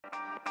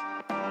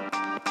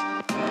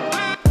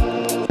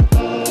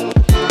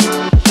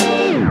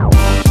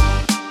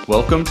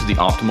Welcome to the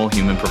Optimal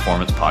Human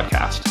Performance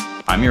Podcast.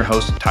 I'm your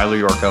host, Tyler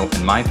Yorko,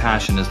 and my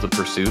passion is the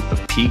pursuit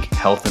of peak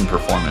health and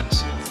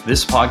performance.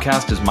 This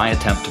podcast is my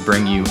attempt to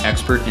bring you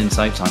expert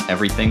insights on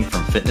everything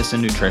from fitness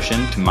and nutrition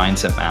to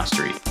mindset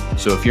mastery.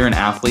 So if you're an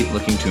athlete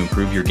looking to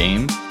improve your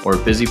game or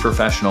a busy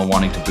professional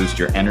wanting to boost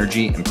your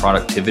energy and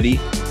productivity,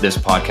 this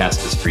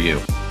podcast is for you.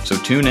 So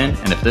tune in,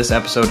 and if this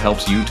episode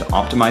helps you to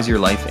optimize your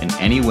life in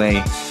any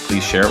way,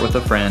 please share it with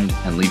a friend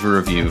and leave a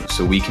review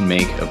so we can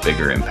make a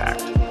bigger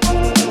impact.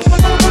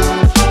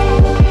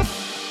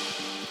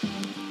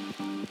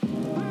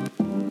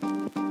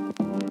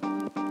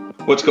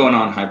 What's going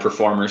on, high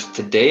performers?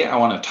 Today, I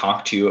want to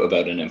talk to you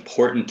about an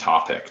important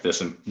topic.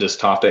 This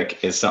topic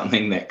is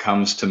something that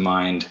comes to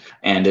mind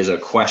and is a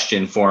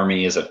question for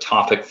me, is a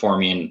topic for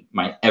me in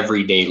my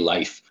everyday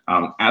life.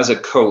 As a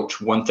coach,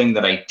 one thing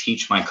that I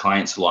teach my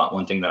clients a lot,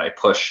 one thing that I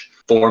push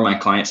for my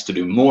clients to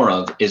do more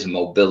of is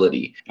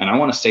mobility. And I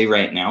want to say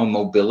right now,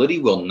 mobility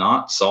will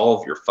not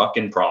solve your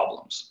fucking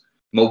problems.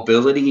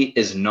 Mobility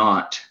is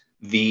not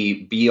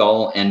the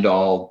be-all,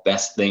 end-all,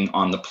 best thing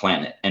on the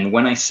planet. And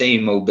when I say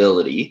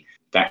mobility,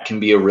 that can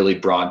be a really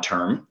broad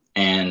term,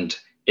 and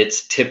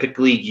it's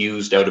typically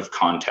used out of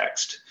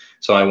context.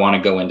 So I want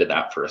to go into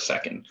that for a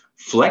second.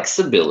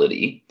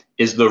 Flexibility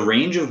is the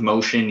range of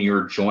motion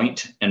your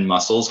joint and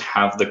muscles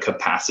have the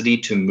capacity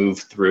to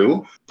move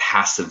through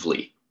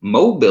passively.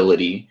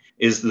 Mobility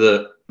is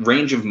the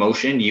range of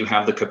motion you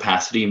have the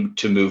capacity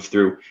to move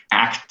through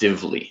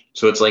actively.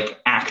 So it's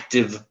like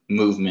active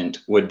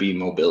movement would be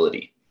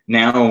mobility.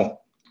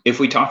 Now,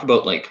 if we talk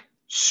about like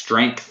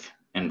strength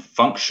and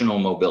functional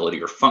mobility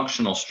or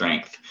functional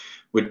strength,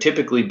 would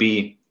typically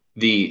be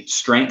the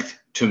strength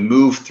to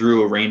move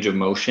through a range of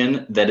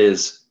motion that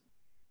is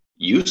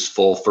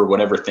useful for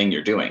whatever thing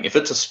you're doing. If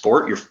it's a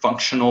sport, your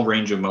functional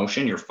range of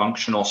motion, your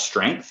functional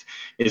strength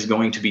is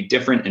going to be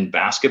different in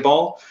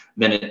basketball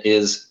than it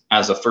is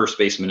as a first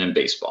baseman in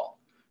baseball.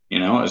 You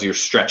know, as you're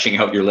stretching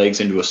out your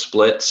legs into a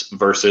splits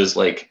versus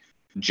like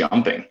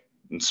jumping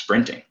and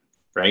sprinting,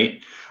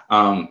 right?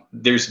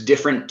 There's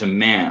different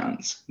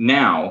demands.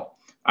 Now,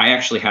 I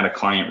actually had a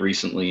client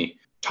recently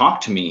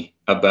talk to me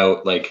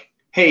about like,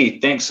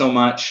 hey, thanks so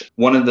much.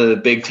 One of the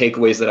big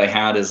takeaways that I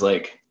had is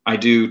like, I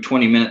do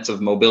 20 minutes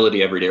of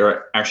mobility every day.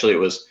 Or actually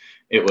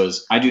it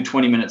was, I do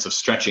 20 minutes of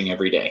stretching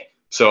every day.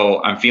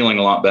 So I'm feeling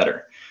a lot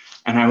better.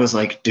 And I was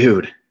like,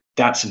 dude,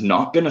 that's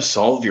not going to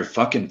solve your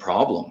fucking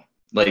problem.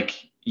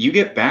 Like, you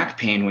get back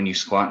pain when you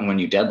squat and when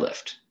you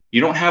deadlift.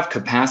 You don't have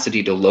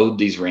capacity to load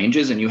these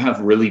ranges, and you have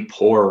really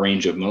poor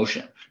range of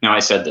motion. Now, I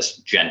said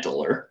this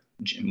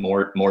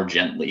more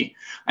gently.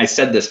 I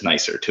said this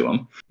nicer to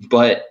him,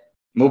 but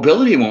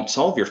mobility won't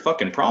solve your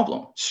fucking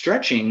problem.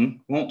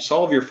 Stretching won't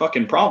solve your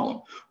fucking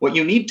problem. What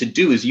you need to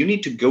do is you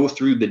need to go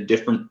through the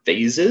different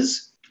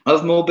phases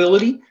of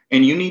mobility,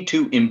 and you need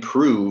to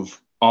improve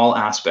all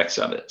aspects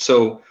of it.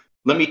 So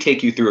let me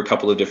take you through a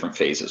couple of different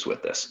phases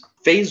with this.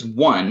 Phase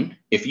one,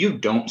 if you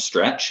don't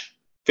stretch,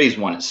 phase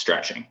one is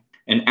stretching.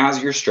 And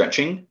as you're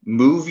stretching,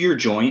 move your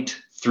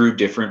joint through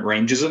different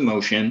ranges of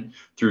motion,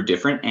 through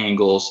different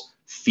angles,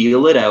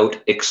 feel it out,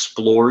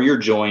 explore your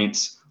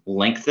joints,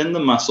 lengthen the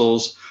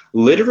muscles,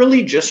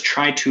 literally just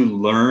try to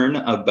learn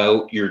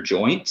about your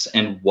joints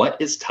and what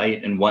is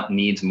tight and what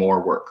needs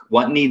more work,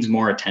 what needs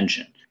more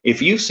attention.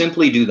 If you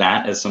simply do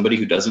that as somebody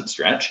who doesn't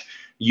stretch,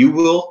 you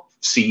will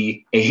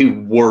see a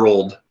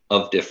world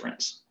of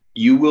difference.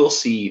 You will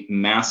see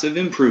massive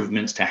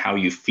improvements to how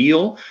you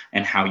feel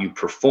and how you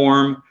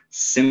perform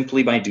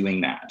simply by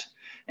doing that.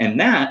 And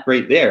that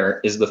right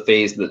there is the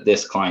phase that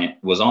this client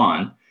was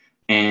on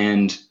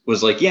and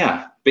was like,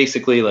 yeah,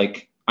 basically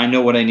like, I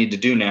know what I need to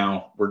do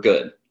now. We're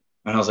good.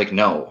 And I was like,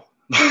 no,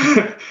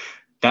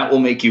 that will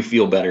make you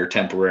feel better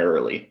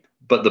temporarily.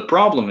 But the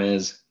problem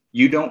is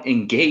you don't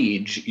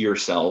engage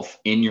yourself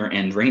in your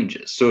end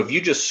ranges. So if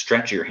you just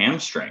stretch your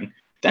hamstring,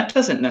 that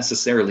doesn't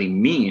necessarily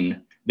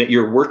mean that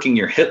you're working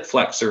your hip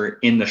flexor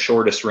in the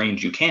shortest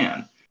range you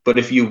can. But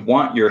if you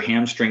want your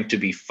hamstring to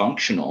be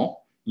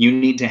functional, you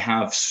need to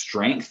have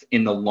strength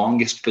in the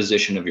longest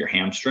position of your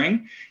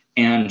hamstring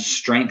and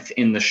strength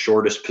in the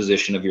shortest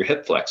position of your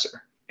hip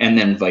flexor. And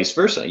then vice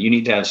versa. You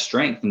need to have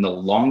strength in the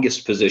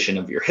longest position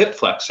of your hip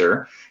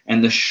flexor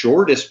and the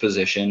shortest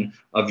position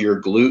of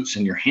your glutes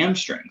and your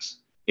hamstrings.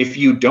 If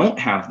you don't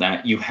have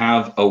that, you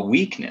have a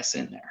weakness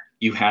in there.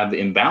 You have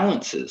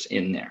imbalances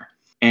in there.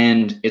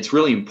 And it's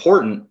really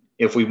important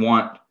if we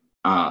want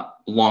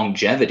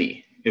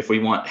longevity, if we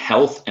want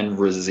health and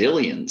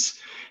resilience,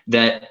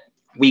 that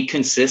we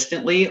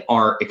consistently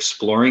are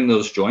exploring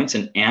those joints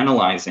and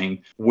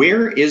analyzing,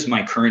 where is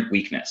my current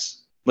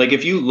weakness? Like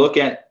if you're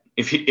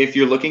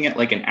looking at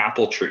like an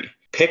apple tree,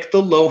 pick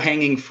the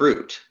low-hanging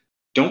fruit.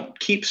 Don't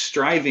keep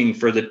striving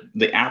for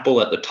the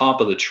apple at the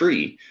top of the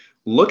tree.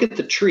 Look at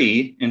the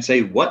tree and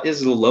say, what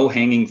is the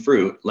low-hanging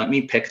fruit? Let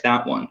me pick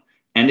that one.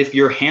 And if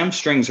your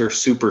hamstrings are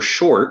super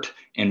short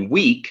and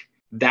weak,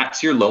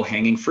 that's your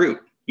low-hanging fruit.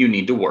 You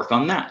need to work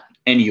on that,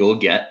 and you'll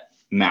get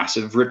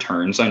massive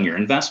returns on your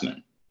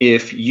investment.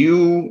 If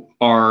you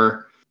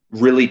are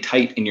really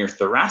tight in your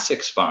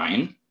thoracic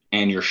spine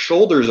and your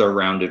shoulders are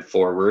rounded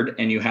forward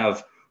and you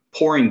have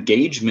poor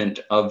engagement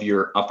of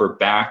your upper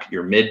back,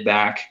 your mid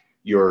back,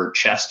 your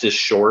chest is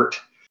short,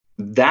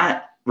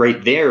 that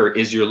right there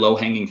is your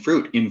low-hanging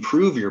fruit.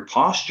 Improve your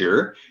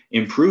posture,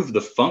 improve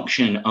the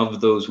function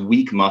of those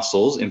weak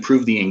muscles,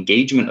 improve the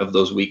engagement of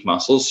those weak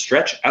muscles,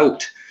 stretch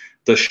out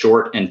the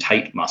short and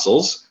tight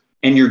muscles,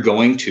 and you're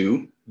going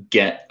to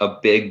get a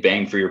big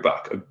bang for your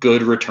buck, a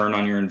good return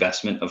on your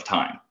investment of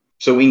time.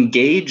 So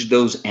engage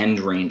those end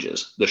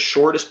ranges, the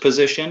shortest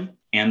position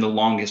and the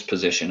longest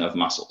position of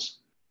muscles.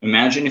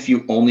 Imagine if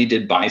you only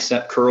did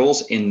bicep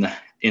curls in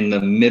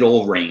the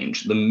middle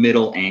range, the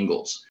middle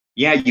angles.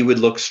 Yeah, you would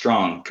look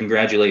strong.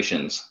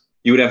 Congratulations.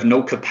 You would have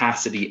no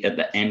capacity at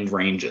the end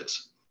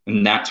ranges.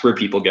 And that's where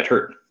people get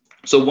hurt.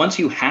 So once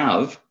you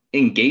have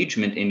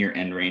engagement in your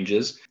end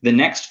ranges, the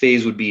next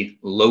phase would be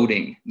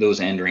loading those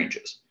end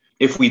ranges.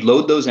 If we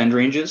load those end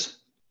ranges,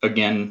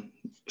 again,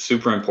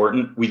 super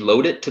important, we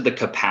load it to the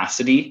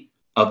capacity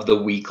of the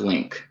weak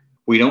link.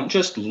 We don't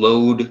just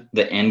load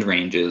the end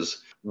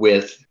ranges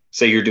with,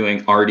 say you're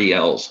doing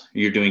RDLs,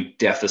 you're doing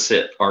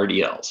deficit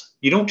RDLs.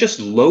 You don't just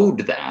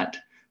load that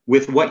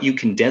with what you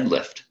can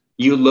deadlift.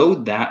 You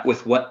load that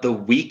with what the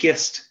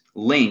weakest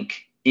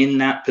link in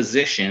that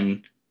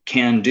position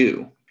can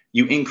do.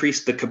 You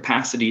increase the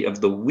capacity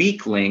of the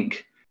weak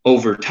link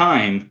over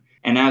time.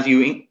 And as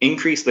you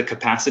increase the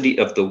capacity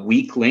of the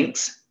weak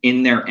links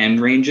in their end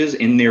ranges,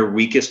 in their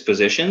weakest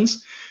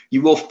positions,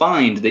 you will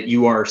find that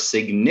you are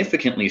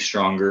significantly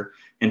stronger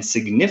and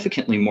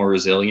significantly more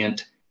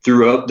resilient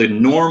throughout the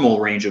normal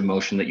range of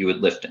motion that you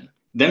would lift in.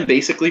 Then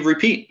basically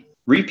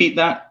repeat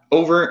that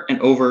over and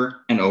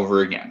over and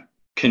over again.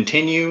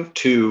 Continue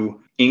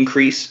to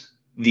increase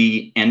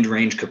the end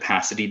range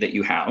capacity that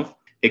you have.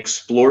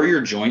 Explore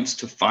your joints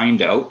to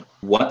find out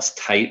what's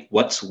tight,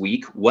 what's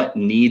weak, what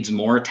needs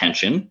more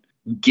attention.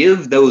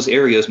 Give those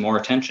areas more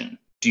attention.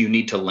 Do you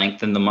need to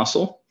lengthen the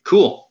muscle?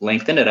 Cool,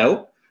 lengthen it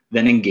out,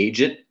 then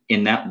engage it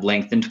in that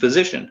lengthened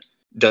position.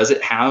 Does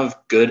it have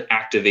good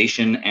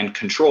activation and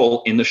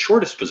control in the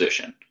shortest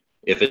position?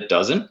 If it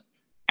doesn't,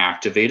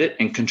 activate it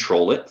and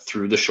control it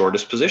through the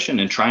shortest position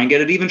and try and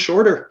get it even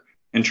shorter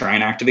and try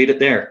and activate it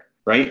there,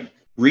 right?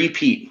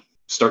 Repeat.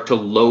 Start to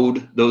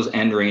load those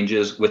end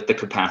ranges with the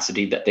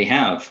capacity that they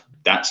have.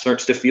 That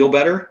starts to feel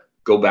better.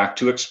 Go back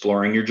to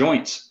exploring your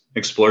joints.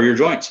 Explore your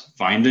joints.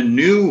 Find a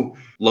new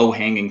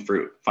low-hanging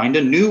fruit. Find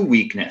a new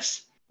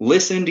weakness.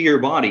 Listen to your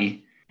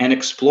body and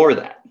explore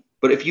that.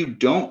 But if you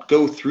don't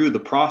go through the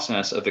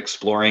process of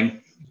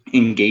exploring,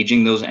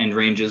 engaging those end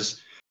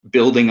ranges,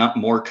 building up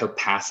more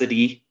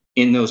capacity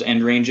in those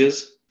end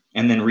ranges,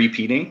 and then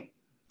repeating,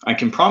 I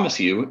can promise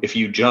you, if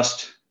you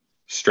just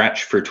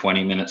stretch for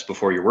 20 minutes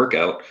before your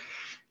workout,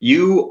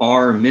 you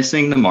are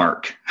missing the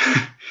mark.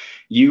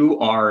 You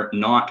are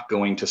not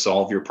going to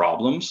solve your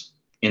problems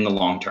in the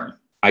long term.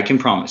 I can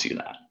promise you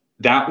that.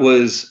 That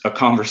was a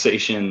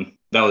conversation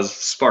that was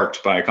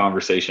sparked by a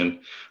conversation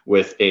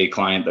with a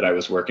client that I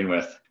was working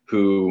with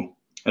who,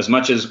 as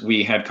much as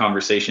we had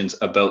conversations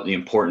about the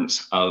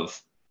importance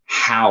of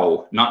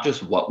how, not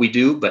just what we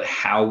do, but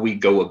how we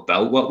go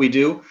about what we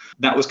do,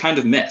 that was kind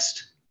of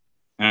missed.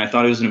 And I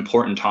thought it was an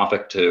important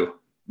topic to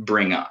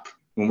bring up.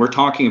 When we're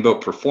talking about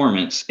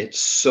performance, it's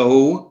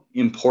so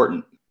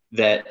important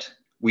that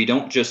we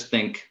don't just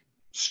think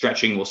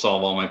stretching will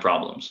solve all my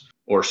problems,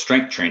 or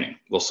strength training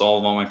will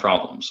solve all my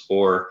problems,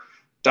 or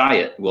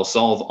diet will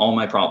solve all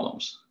my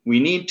problems. We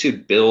need to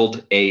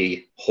build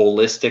a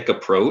holistic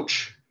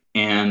approach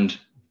and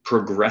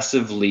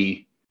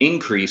progressively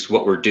increase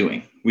what we're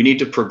doing. We need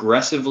to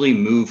progressively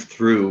move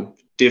through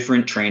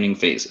different training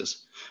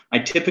phases. I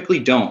typically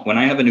don't, when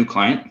I have a new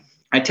client,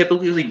 I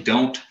typically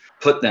don't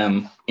put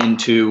them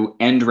into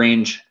end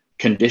range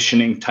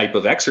conditioning type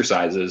of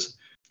exercises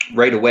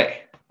right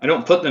away. I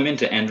don't put them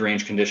into end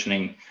range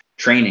conditioning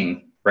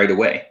training right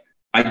away.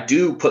 I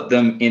do put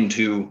them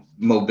into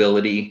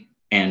mobility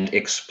and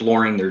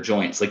exploring their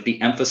joints. Like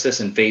the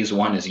emphasis in phase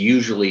one is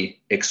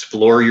usually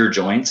explore your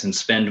joints and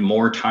spend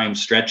more time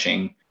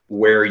stretching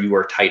where you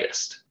are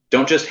tightest.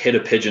 Don't just hit a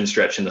pigeon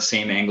stretch in the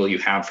same angle you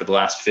have for the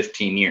last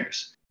 15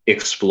 years.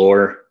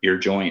 Explore your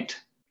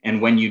joint. And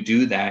when you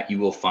do that, you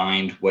will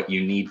find what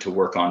you need to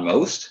work on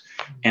most.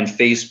 And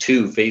phase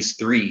two, phase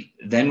three,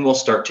 then we'll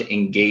start to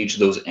engage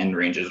those end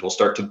ranges. We'll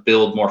start to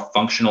build more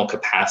functional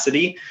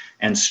capacity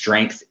and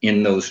strength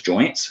in those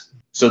joints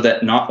so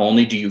that not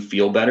only do you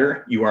feel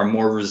better, you are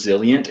more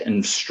resilient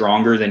and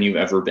stronger than you've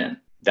ever been.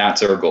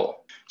 That's our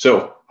goal.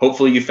 So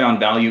hopefully you found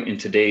value in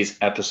today's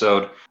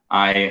episode.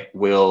 I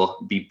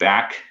will be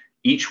back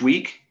each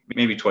week,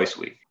 maybe twice a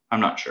week. I'm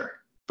not sure,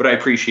 but I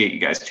appreciate you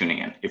guys tuning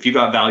in. If you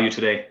got value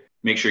today,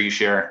 make sure you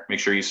share, make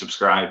sure you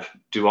subscribe,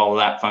 do all of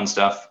that fun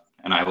stuff,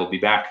 and I will be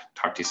back.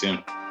 Talk to you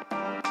soon.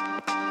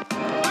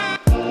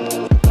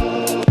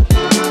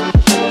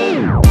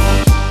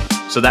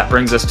 So that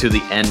brings us to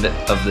the end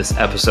of this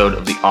episode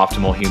of the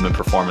Optimal Human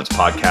Performance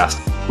Podcast.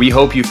 We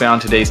hope you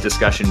found today's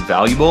discussion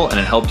valuable and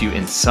it helped you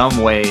in some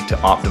way to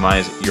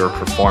optimize your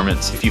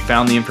performance. If you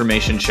found the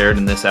information shared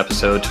in this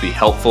episode to be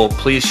helpful,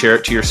 please share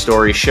it to your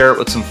story, share it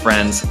with some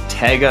friends,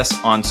 tag us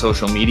on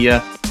social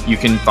media. You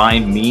can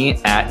find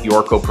me at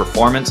Yorko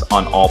Performance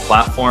on all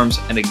platforms.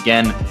 And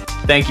again,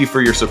 thank you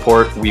for your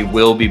support. We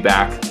will be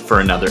back for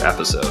another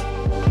episode.